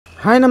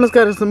Hi,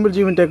 namaskar. Simple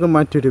Jeevan Tech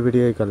മറ്റൊരു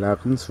വീഡിയോയ്ക്ക്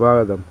എല്ലാവർക്കും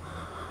സ്വാഗതം.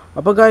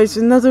 അപ്പോൾ ഗൈസ്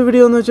ഇന്നത്തെ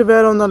വീഡിയോ എന്ന് വെച്ചാൽ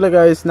വേറെ ഒന്നുമല്ല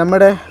ഗൈസ്,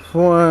 നമ്മുടെ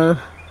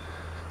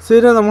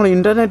സ്ഥിരം നമ്മൾ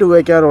ഇൻ്റർനെറ്റ്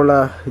ഉപയോഗിക്കാറുള്ള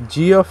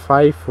ജിയോ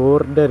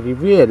 4ൻ്റെ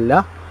റിവ്യൂ അല്ല,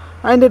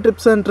 അതിൻ്റെ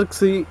ടിപ്സ് ആൻഡ്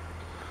ട്രിക്സ്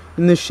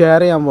ഇന്ന് ഷെയർ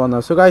ചെയ്യാൻ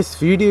പോകുന്നത്. സോ ഗൈസ്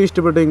വീഡിയോ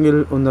ഇഷ്ടപ്പെട്ടെങ്കിൽ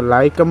ഒന്ന്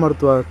ലൈക്ക്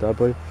അമർത്തുക,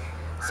 അപ്പോൾ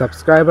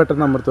സബ്സ്ക്രൈബ് ബട്ടൺ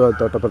അമർത്തുക,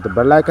 തൊട്ടപ്പുറത്ത്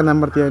ബെല്ലൈക്കൺ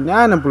അമർത്തിയാൽ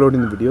ഞാൻ അപ്ലോഡ്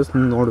ചെയ്യുന്ന വീഡിയോസ്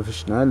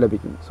നോട്ടിഫിക്കേഷനായി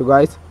ലഭിക്കും. So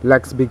guys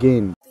let's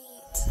begin.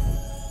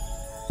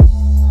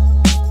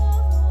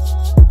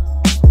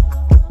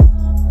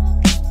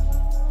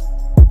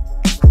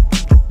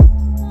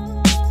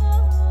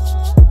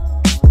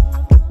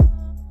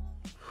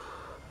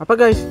 അപ്പോൾ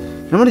ഗൈസ്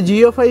നമ്മൾ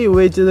ജിയോ 5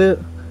 ഉപയോഗിച്ചത്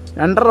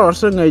 2.5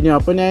 വർഷം കഴിഞ്ഞു.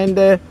 അപ്പോൾ ഞാൻ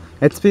എൻ്റെ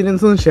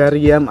എക്സ്പീരിയൻസും ഷെയർ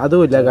ചെയ്യാം.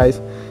 അതുമില്ല ഗൈസ്,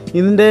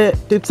 ഇതിൻ്റെ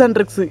ടിപ്സ് ആൻഡ്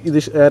ട്രിക്സ് ഇത്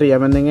ഷെയർ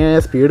ചെയ്യാം, എന്നെങ്ങനെ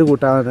സ്പീഡ്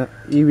കൂട്ടാമെന്ന്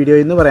ഈ വീഡിയോ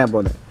ഇന്ന് പറയാൻ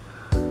പോകുന്നത്.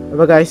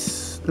 അപ്പോൾ ഗൈസ്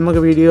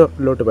നമുക്ക്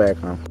വീഡിയോയിലോട്ട്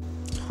പോയേക്കാം.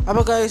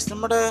 അപ്പോൾ ഗൈസ്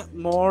നമ്മുടെ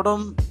മോഡം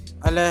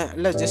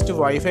അല്ല ജസ്റ്റ്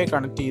വൈഫൈ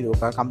കണക്ട് ചെയ്ത്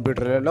നോക്കാം,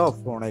 കമ്പ്യൂട്ടറിലോ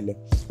ഫോണിലോ.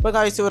 ഇപ്പോൾ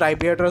ഗൈസ് ഒരു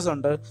IP അഡ്രസ്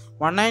ഉണ്ട്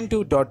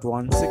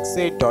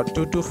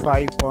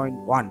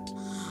 192.168.225.1.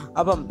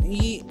 അപ്പം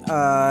ഈ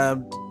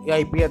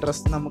IP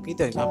അഡ്രസ്സ് നമുക്ക് ഇത്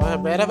തരും. അപ്പോൾ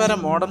വേറെ വേറെ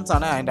മോഡംസ്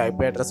ആണ്, അതിൻ്റെ IP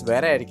അഡ്രസ്സ്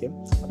വേറെ ആയിരിക്കും.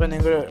 അപ്പോൾ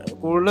നിങ്ങൾക്ക്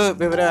കൂടുതൽ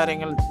വിവരം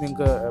ആരെങ്കിലും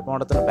നിങ്ങൾക്ക്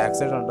മോഡത്തിന് ബാക്ക്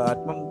സൈഡ് ഉണ്ട്.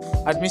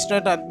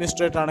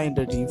 അഡ്മിനിസ്ട്രേറ്റർ ആണ്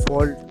ഇതിൻ്റെ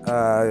ഡീഫോൾട്ട്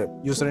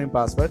യൂസർ നെയിം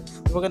പാസ്വേഡ്.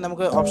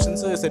 നമുക്ക്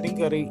ഓപ്ഷൻസ് സെറ്റിംഗ്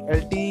കയറി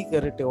LTE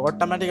കയറിയിട്ട്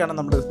ഓട്ടോമാറ്റിക്കാണ്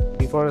നമ്മുടെ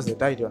ഡീഫോൾട്ട്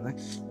സെറ്റായിട്ട് വന്നത്.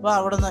 അപ്പോൾ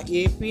അവിടെ നിന്ന്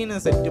APN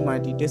സെറ്റ്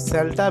മാറ്റിയിട്ട്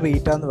സെൽറ്റ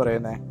ബീറ്റ എന്ന്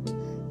പറയുന്നത്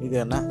ഇത്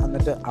തന്നെ,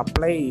 എന്നിട്ട്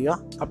അപ്ലൈ ചെയ്യുക.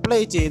 അപ്ലൈ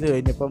ചെയ്ത്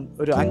കഴിഞ്ഞപ്പം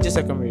ഒരു 5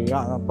 സെക്കൻഡ്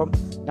കഴിയുക, അപ്പം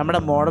നമ്മുടെ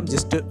മോഡം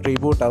ജസ്റ്റ്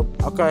റീബൂട്ട് ആകും.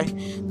 ഓക്കെ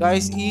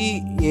ഗൈസ്, ഈ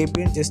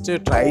APN ജസ്റ്റ്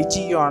ട്രൈ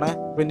ചെയ്യുവാണ്.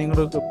 ഇപ്പം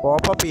നിങ്ങൾക്ക്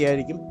പോപ്പപ്പ്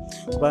ചെയ്യായിരിക്കും,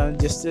 അപ്പം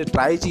ജസ്റ്റ്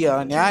ട്രൈ ചെയ്യുക.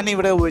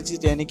 ഞാനിവിടെ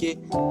ഉപയോഗിച്ചിട്ട് എനിക്ക്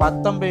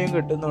 10 MB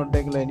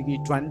കിട്ടുന്നുണ്ടെങ്കിൽ എനിക്ക്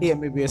 20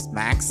 MBPS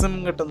മാക്സിമം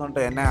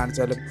കിട്ടുന്നുണ്ട് എന്നെ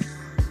കാണിച്ചാലും.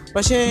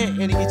 പക്ഷേ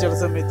എനിക്ക് ചില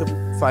സമയത്തും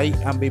 5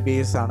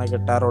 MBPS ആണ്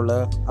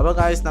കിട്ടാറുള്ളത്. അപ്പോൾ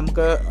ഗായ്സ്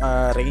നമുക്ക്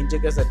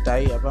റേഞ്ചൊക്കെ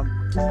സെറ്റായി. അപ്പം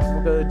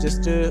നമുക്ക്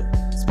ജസ്റ്റ്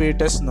സ്പീഡ്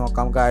ടെസ്റ്റ്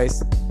നോക്കാം ഗായ്സ്.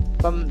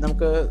 അപ്പം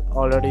നമുക്ക്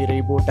ഓൾറെഡി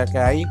റീബൂട്ടൊക്കെ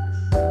ആയി.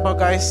 അപ്പോൾ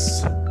ഗായ്സ്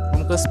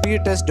നമുക്ക്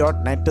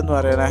speedtest.net എന്ന്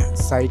പറയുന്ന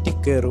സൈറ്റിൽ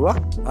കയറുക.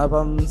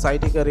 അപ്പം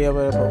സൈറ്റിൽ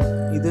കയറിയപ്പോൾ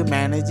ഇത്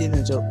മാനേജ്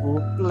ചെയ്യുന്നത് വെച്ചാൽ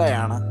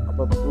ഗൂഗിളയാണ്.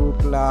 അപ്പം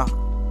ഗൂഗിള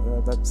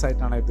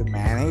വെബ്സൈറ്റാണ് ഇത്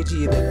മാനേജ്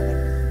ചെയ്തേക്കുന്നത്.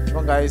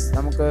 അപ്പം ഗായ്സ്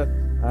നമുക്ക്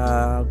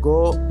ഗോ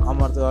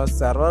അമർത്തുക.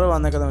 സെർവർ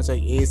വന്നേക്കുന്നത് വെച്ചാൽ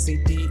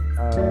ACT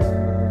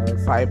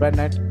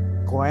ഫൈബർനെറ്റ്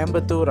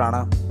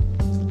കോയമ്പത്തൂരാണ്.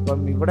 അപ്പം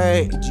ഇവിടെ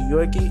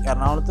ജിയോയ്ക്ക്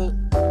എറണാകുളത്ത്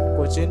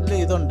കൊച്ചിയിൽ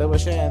ഇതുണ്ട്,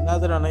 പക്ഷേ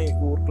എന്നതിനാണ് ഈ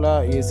ഗൂഗിള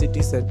ACT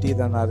സെറ്റ്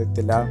ചെയ്തതെന്ന്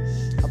അറിയത്തില്ല.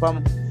 അപ്പം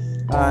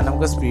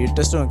നമുക്ക് സ്പീഡ്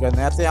ടെസ്റ്റ് നോക്കാം.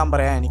 നേരത്തെ ഞാൻ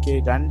പറയാം എനിക്ക്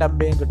 2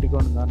 MB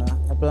കിട്ടിക്കൊണ്ടിരുന്നതാണ്.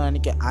 അപ്പോൾ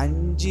എനിക്ക്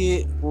 5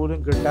 പോലും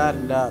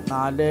കിട്ടാറില്ല.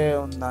 4,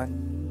 1, 5,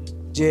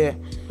 1,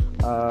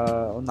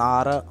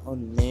 6,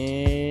 1,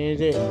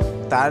 7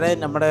 താഴെ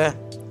നമ്മുടെ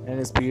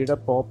സ്പീഡ്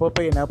പോപ്പപ്പ്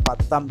ചെയ്യുന്ന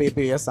 10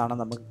 MBPS ആണ്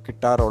നമുക്ക്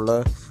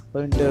കിട്ടാറുള്ളത്. അപ്പോൾ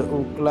ഇതിൻ്റെ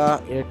ഗൂഗിള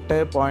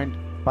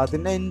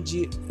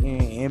 8.15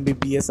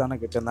 MBPS ആണ്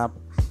കിട്ടുന്നത്.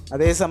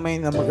 അതേസമയം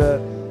നമുക്ക്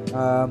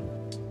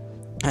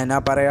എന്നാ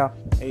പറയുക,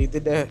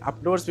 ഇതിൻ്റെ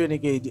അപ്ലോഡ് സ്പീഡ്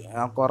എനിക്ക്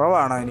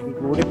കുറവാണ്. എനിക്ക്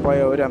കൂടിപ്പോയ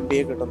 1 MB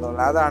കിട്ടുന്നുള്ളൂ.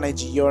 അതാണ്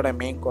ജിയോയുടെ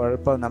മെയിൻ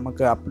കുഴപ്പം,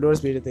 നമുക്ക് അപ്ലോഡ്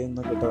സ്പീഡ്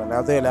ഒന്നും കിട്ടുന്നില്ല.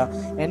 അതല്ല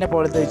എന്നെ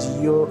പോലത്തെ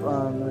ജിയോ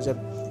എന്ന് വെച്ചാൽ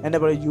എൻ്റെ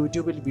പോലെ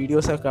യൂട്യൂബിൽ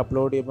വീഡിയോസൊക്കെ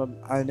അപ്ലോഡ് ചെയ്യുമ്പം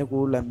അതിന്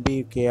കൂടുതൽ MB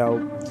ഒക്കെ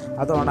ആവും.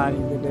 അതുകൊണ്ടാണ്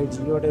ഇതിൻ്റെ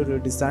ജിയോയുടെ ഒരു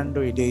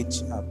ഡിസഡ്വാൻറ്റേജ്.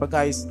 അപ്പോൾ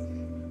ഗൈസ്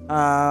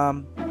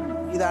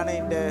ഇതാണ്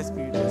എൻ്റെ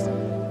സ്പീഡ്.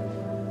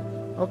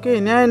 ഓക്കെ,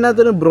 ഞാൻ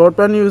ഇതിനകത്തൊരു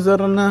ബ്രോഡ്ബാൻഡ്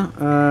യൂസറിന്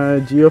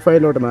ജിയോ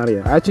 5ലോട്ട്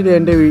മാറിയാണ്. ആക്ച്വലി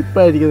എൻ്റെ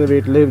ഇപ്പോൾ ഇരിക്കുന്ന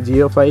വീട്ടിൽ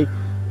ജിയോ 5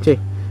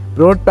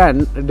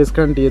 ബ്രോഡ്ബാൻഡ്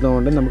ഡിസ്കണക്ട്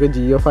ചെയ്തുകൊണ്ട് നമുക്ക്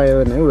ജിയോ 5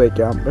 തന്നെ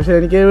ഉപയോഗിക്കാം. പക്ഷേ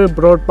എനിക്ക്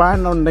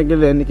ബ്രോഡ്ബാൻഡ് ഉണ്ടെങ്കിൽ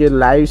എനിക്ക്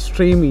ലൈവ്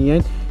സ്ട്രീം ചെയ്യാൻ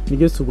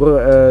എനിക്ക്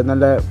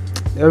നല്ല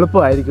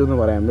എളുപ്പമായിരിക്കും എന്ന്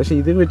പറയാം. പക്ഷേ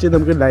ഇത് വെച്ച്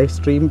നമുക്ക് ലൈവ്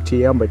സ്ട്രീം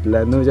ചെയ്യാൻ പറ്റില്ല.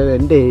 എന്ന് വെച്ചാൽ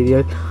എൻ്റെ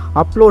ഏരിയയിൽ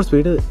അപ്ലോഡ്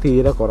സ്പീഡ്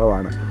തീരെ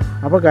കുറവാണ്.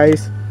 അപ്പോൾ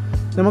ഗൈസ്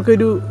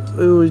നമുക്കൊരു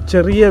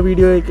ചെറിയ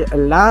വീഡിയോയ്ക്ക്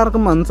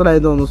എല്ലാവർക്കും മനസ്സിലായി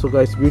തോന്നുന്നു. സോ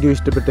ഗൈസ് വീഡിയോ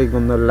ഇഷ്ടപ്പെട്ടെങ്കിൽ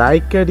ഒന്ന്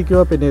ലൈക്ക് അടിക്കുക,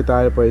 പിന്നെ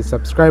താഴെ പോയി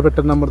സബ്സ്ക്രൈബ്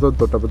ബട്ടൺ അമർത്തുക,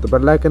 തൊട്ടപ്പുറത്ത്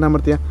ബെല്ലൈക്കൺ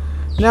അമർത്തിയാൽ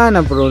ഞാൻ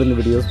അപ്ലോഡ് ചെയ്യുന്ന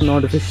വീഡിയോസ്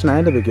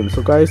നോട്ടിഫിക്കേഷനായി ലഭിക്കും.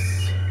 So guys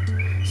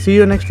see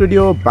you next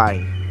video, bye.